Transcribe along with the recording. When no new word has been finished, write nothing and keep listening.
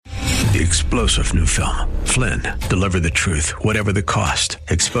The explosive new film, Flynn, deliver the truth, whatever the cost,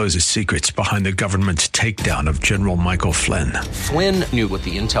 exposes secrets behind the government's takedown of General Michael Flynn. Flynn knew what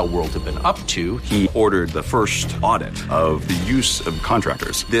the intel world had been up to. He ordered the first audit of the use of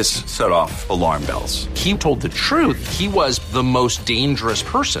contractors. This set off alarm bells. He told the truth. He was the most dangerous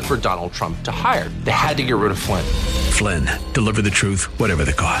person for Donald Trump to hire. They had to get rid of Flynn. Flynn, deliver the truth, whatever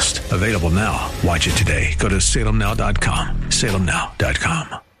the cost. Available now. Watch it today. Go to salemnow.com.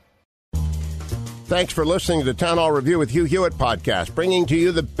 salemnow.com. Thanks for listening to the Town Hall Review with Hugh Hewitt podcast, bringing to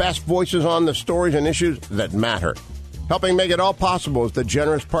you the best voices on the stories and issues that matter. Helping make it all possible is the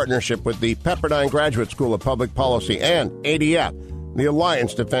generous partnership with the Pepperdine Graduate School of Public Policy and ADF, the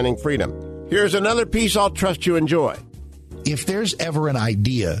Alliance Defending Freedom. Here's another piece I'll trust you enjoy. If there's ever an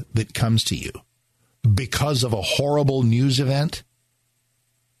idea that comes to you because of a horrible news event,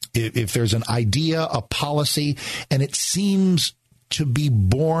 if there's an idea, a policy, and it seems to be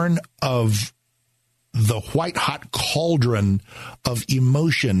born of the white-hot cauldron of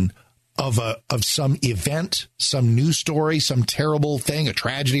emotion of some event, some news story, some terrible thing, a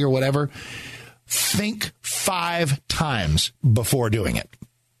tragedy or whatever, think 5 times before doing it.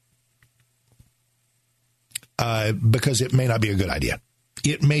 Because it may not be a good idea.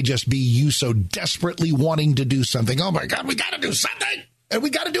 It may just be you so desperately wanting to do something. Oh, my God, we got to do something, and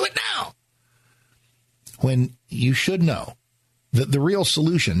we got to do it now. When you should know that the real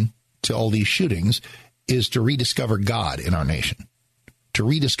solution to all these shootings is to rediscover God in our nation, to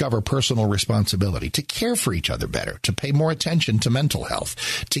rediscover personal responsibility, to care for each other better, to pay more attention to mental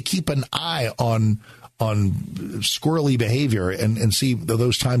health, to keep an eye on squirrely behavior and see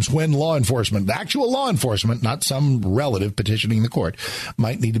those times when law enforcement, actual law enforcement, not some relative petitioning the court,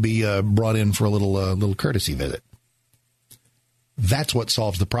 might need to be brought in for a little courtesy visit. That's what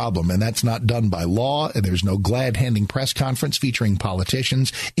solves the problem, and that's not done by law, and there's no glad-handing press conference featuring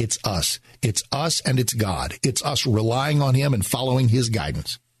politicians. It's us. It's us and it's God. It's us relying on him and following his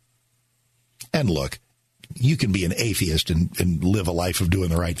guidance. And look, you can be an atheist and live a life of doing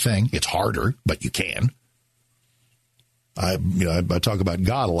the right thing. It's harder, but you can. I talk about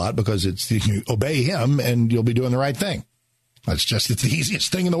God a lot because you obey him and you'll be doing the right thing. It's the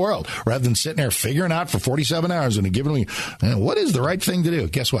easiest thing in the world. Rather than sitting there figuring out for 47 hours and giving me, what is the right thing to do?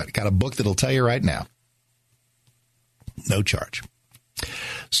 Guess what? Got a book that'll tell you right now. No charge.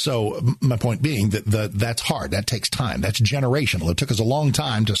 So my point being that's hard. That takes time. That's generational. It took us a long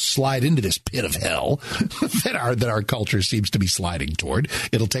time to slide into this pit of hell that our culture seems to be sliding toward.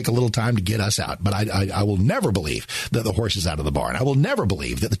 It'll take a little time to get us out. But I will never believe that the horse is out of the barn. I will never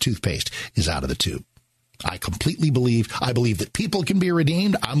believe that the toothpaste is out of the tube. I completely believe that people can be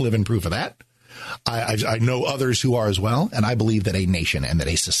redeemed. I'm living proof of that. I know others who are as well, and I believe that a nation and that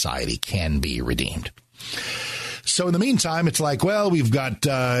a society can be redeemed. So in the meantime, it's like, well, we've got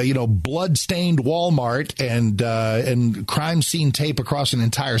blood-stained Walmart and crime scene tape across an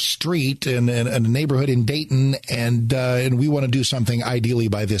entire street and a neighborhood in Dayton, and we want to do something ideally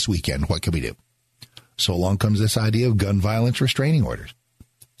by this weekend. What can we do? So along comes this idea of gun violence restraining orders.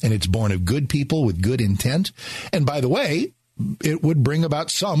 And it's born of good people with good intent. And by the way, it would bring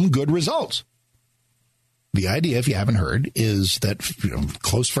about some good results. The idea, if you haven't heard, is that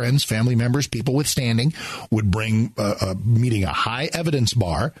close friends, family members, people with standing would bring meeting a high evidence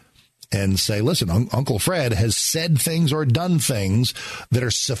bar and say, listen, Uncle Fred has said things or done things that are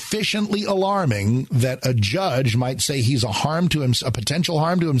sufficiently alarming that a judge might say he's a potential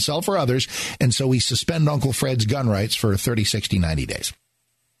harm to himself or others. And so we suspend Uncle Fred's gun rights for 30, 60, 90 days.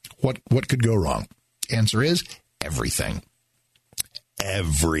 What could go wrong? Answer is everything.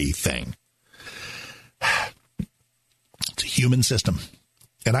 Everything. It's a human system.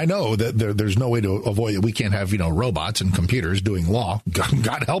 And I know that there's no way to avoid it. We can't have, robots and computers doing law.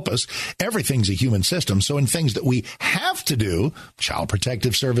 God help us. Everything's a human system. So in things that we have to do, child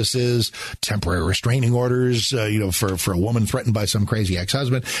protective services, temporary restraining orders, for a woman threatened by some crazy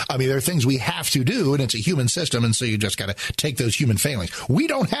ex-husband. I mean, there are things we have to do, and it's a human system. And so you just got to take those human failings. We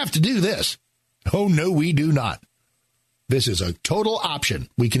don't have to do this. Oh, no, we do not. This is a total option.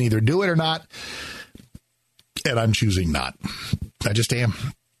 We can either do it or not. And I'm choosing not. I just am.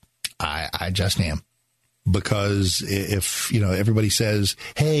 I just am. Because if, everybody says,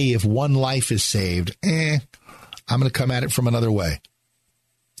 hey, if one life is saved, I'm going to come at it from another way.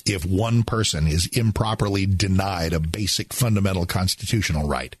 If one person is improperly denied a basic fundamental constitutional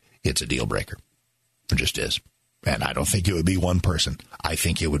right, it's a deal breaker. It just is. And I don't think it would be one person. I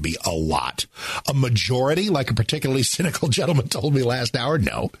think it would be a lot. A majority, like a particularly cynical gentleman told me last hour,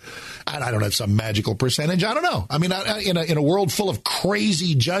 no. And I don't have some magical percentage. I don't know. I mean, in a world full of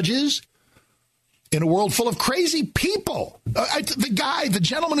crazy judges, in a world full of crazy people. The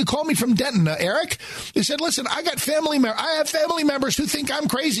gentleman who called me from Denton, Eric, he said, listen, I have family members who think I'm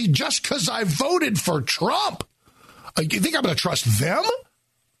crazy just because I voted for Trump. You think I'm going to trust them?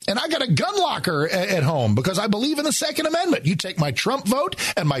 And I got a gun locker at home because I believe in the Second Amendment. You take my Trump vote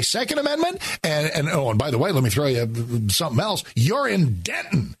and my Second Amendment, and by the way, let me throw you something else. You're in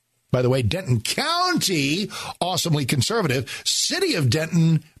Denton. By the way, Denton County, awesomely conservative. City of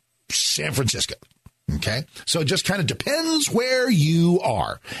Denton, San Francisco. Okay, so it just kind of depends where you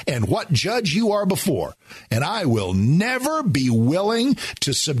are and what judge you are before. And I will never be willing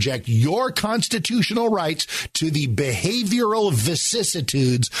to subject your constitutional rights to the behavioral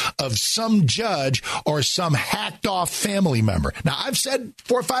vicissitudes of some judge or some hacked off family member. Now, I've said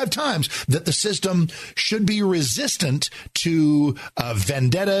 4 or 5 times that the system should be resistant to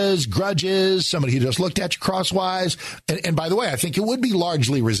vendettas, grudges, somebody who just looked at you crosswise. And by the way, I think it would be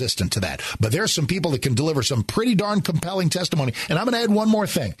largely resistant to that. But there's some people that can deliver some pretty darn compelling testimony. And I'm going to add one more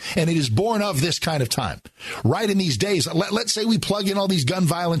thing, and it is born of this kind of time. Right in these days, let's say we plug in all these gun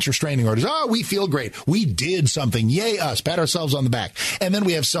violence restraining orders. Oh, we feel great. We did something. Yay, us. Pat ourselves on the back. And then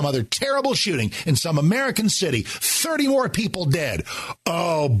we have some other terrible shooting in some American city. 30 more people dead.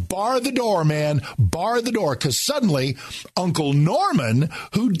 Oh, bar the door, man. Bar the door. Because suddenly, Uncle Norman,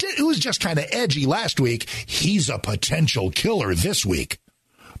 who was just kind of edgy last week, he's a potential killer this week.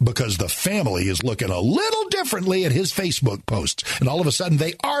 Because the family is looking a little differently at his Facebook posts. And all of a sudden,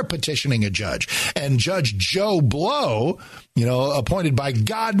 they are petitioning a judge. And Judge Joe Blow, appointed by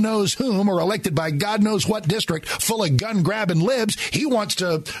God knows whom or elected by God knows what district, full of gun-grabbing libs, he wants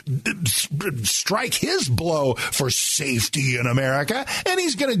to strike his blow for safety in America. And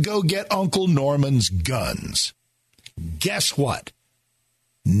he's going to go get Uncle Norman's guns. Guess what?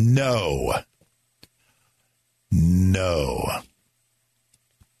 No.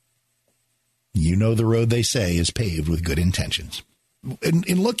 You know the road, they say, is paved with good intentions.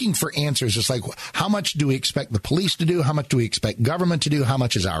 In looking for answers, it's like, how much do we expect the police to do? How much do we expect government to do? How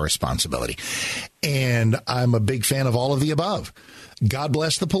much is our responsibility? And I'm a big fan of all of the above. God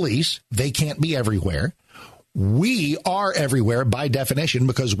bless the police. They can't be everywhere. We are everywhere by definition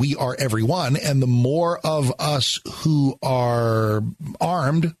because we are everyone. And the more of us who are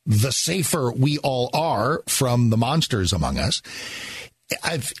armed, the safer we all are from the monsters among us.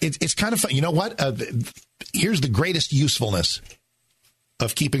 It's kind of fun. You know what? Here's the greatest usefulness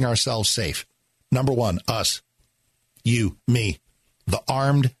of keeping ourselves safe. Number one, us, you, me, the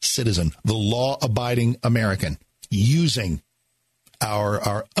armed citizen, the law-abiding American, using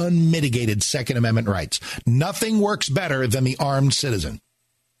our unmitigated Second Amendment rights. Nothing works better than the armed citizen.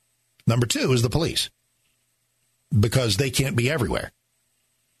 Number two is the police, because they can't be everywhere.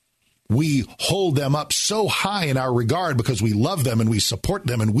 We hold them up so high in our regard because we love them and we support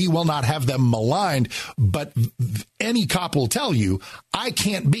them and we will not have them maligned. But any cop will tell you, I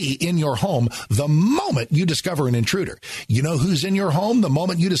can't be in your home the moment you discover an intruder. You know who's in your home the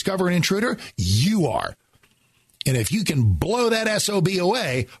moment you discover an intruder? You are. And if you can blow that SOB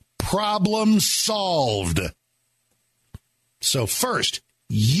away, problem solved. So first,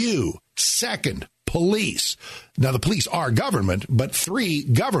 you. Second, police. Now, the police are government, but 3,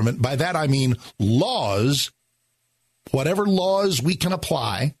 government. By that, I mean laws, whatever laws we can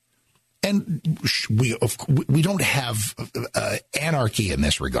apply. And we don't have anarchy in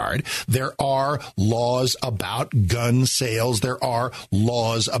this regard. There are laws about gun sales. There are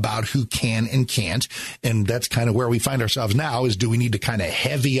laws about who can and can't. And that's kind of where we find ourselves now is, do we need to kind of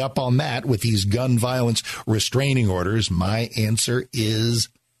heavy up on that with these gun violence restraining orders? My answer is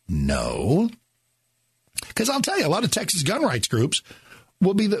no. Because I'll tell you, a lot of Texas gun rights groups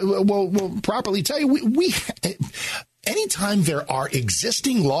will properly tell you, we anytime there are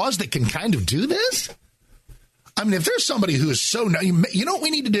existing laws that can kind of do this, I mean, if there's somebody who is so, you know what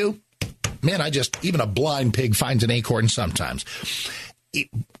we need to do? Man, even a blind pig finds an acorn sometimes.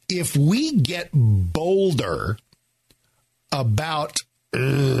 If we get bolder about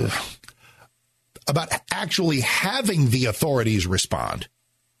actually having the authorities respond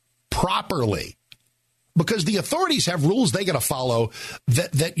properly, because the authorities have rules they got to follow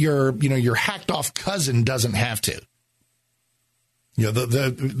that your hacked off cousin doesn't have to.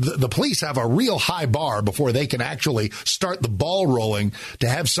 The police have a real high bar before they can actually start the ball rolling to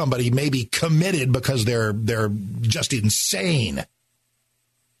have somebody maybe committed because they're just insane.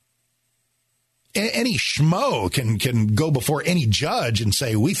 Any schmo can go before any judge and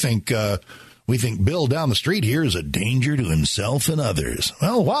say, we think Bill down the street here is a danger to himself and others.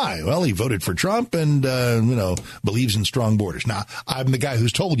 Well, why? Well, he voted for Trump and, believes in strong borders. Now, I'm the guy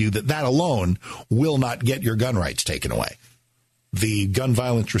who's told you that alone will not get your gun rights taken away. the gun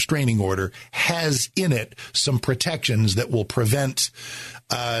violence restraining order has in it some protections that will prevent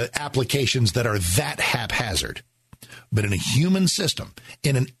applications that are that haphazard. But in a human system,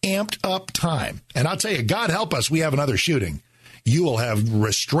 in an amped up time, and I'll tell you, God help us, we have another shooting. You will have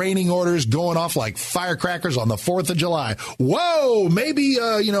restraining orders going off like firecrackers on the 4th of July. Whoa, maybe,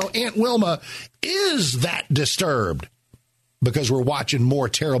 Aunt Wilma is that disturbed because we're watching more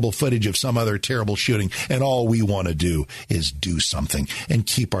terrible footage of some other terrible shooting, and all we want to do is do something and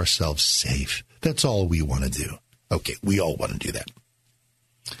keep ourselves safe. That's all we want to do. Okay, we all want to do that.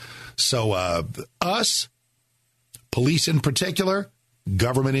 So us, police in particular,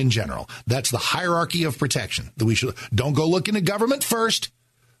 government in general. That's the hierarchy of protection that we should. Don't go look into government first.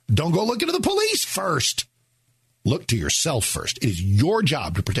 Don't go look into the police first. Look to yourself first. It is your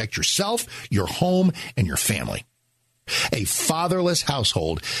job to protect yourself, your home, and your family. A fatherless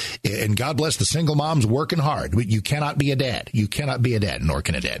household, and God bless the single moms working hard. You cannot be a dad. You cannot be a dad, nor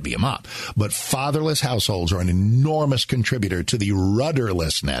can a dad be a mom. But fatherless households are an enormous contributor to the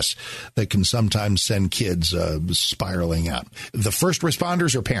rudderlessness that can sometimes send kids spiraling out. The first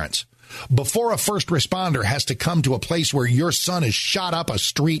responders are parents. Before a first responder has to come to a place where your son is shot up a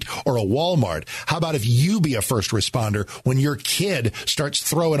street or a Walmart, how about if you be a first responder when your kid starts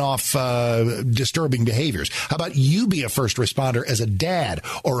throwing off disturbing behaviors? How about you be a first responder as a dad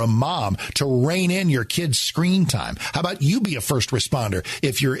or a mom to rein in your kid's screen time? How about you be a first responder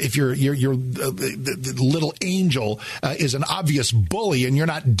if your little angel is an obvious bully and you're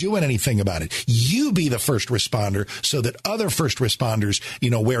not doing anything about it? You be the first responder so that other first responders,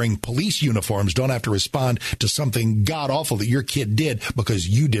 wearing police uniforms don't have to respond to something god-awful that your kid did because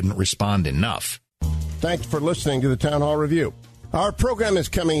you didn't respond enough. Thanks for listening to the Town Hall Review. Our program is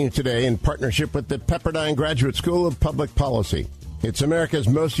coming today in partnership with the Pepperdine Graduate School of Public Policy. It's America's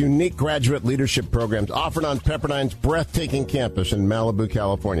most unique graduate leadership programs offered on Pepperdine's breathtaking campus in Malibu,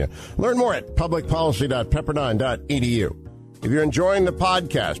 California. Learn more at publicpolicy.pepperdine.edu. If you're enjoying the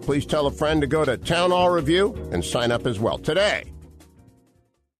podcast, please tell a friend to go to Town Hall Review and sign up as well today.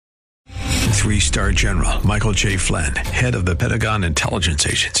 3-star General Michael J. Flynn, head of the Pentagon Intelligence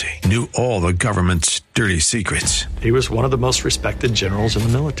Agency, knew all the government's dirty secrets. He was one of the most respected generals in the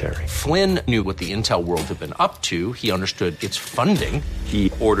military. Flynn knew what the intel world had been up to. He understood its funding.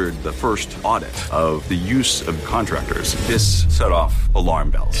 He ordered the first audit of the use of contractors. This set off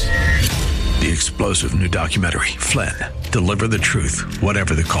alarm bells. The explosive new documentary, Flynn, Deliver the Truth,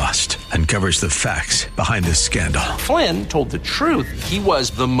 Whatever the Cost, uncovers the facts behind this scandal. Flynn told the truth. He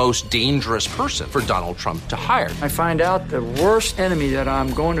was the most dangerous person for Donald Trump to hire. I find out the worst enemy that I'm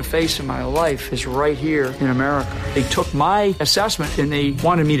going to face in my life is right here in America. They took my assessment and they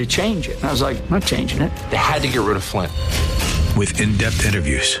wanted me to change it. And I was like, I'm not changing it. They had to get rid of Flynn. With in-depth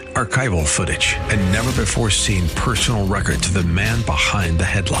interviews, archival footage, and never-before-seen personal records of the man behind the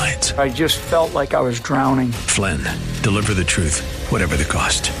headlines. I just felt like I was drowning. Flynn, Deliver the Truth, Whatever the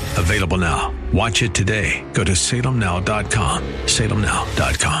Cost. Available now. Watch it today. Go to salemnow.com.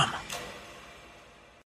 salemnow.com.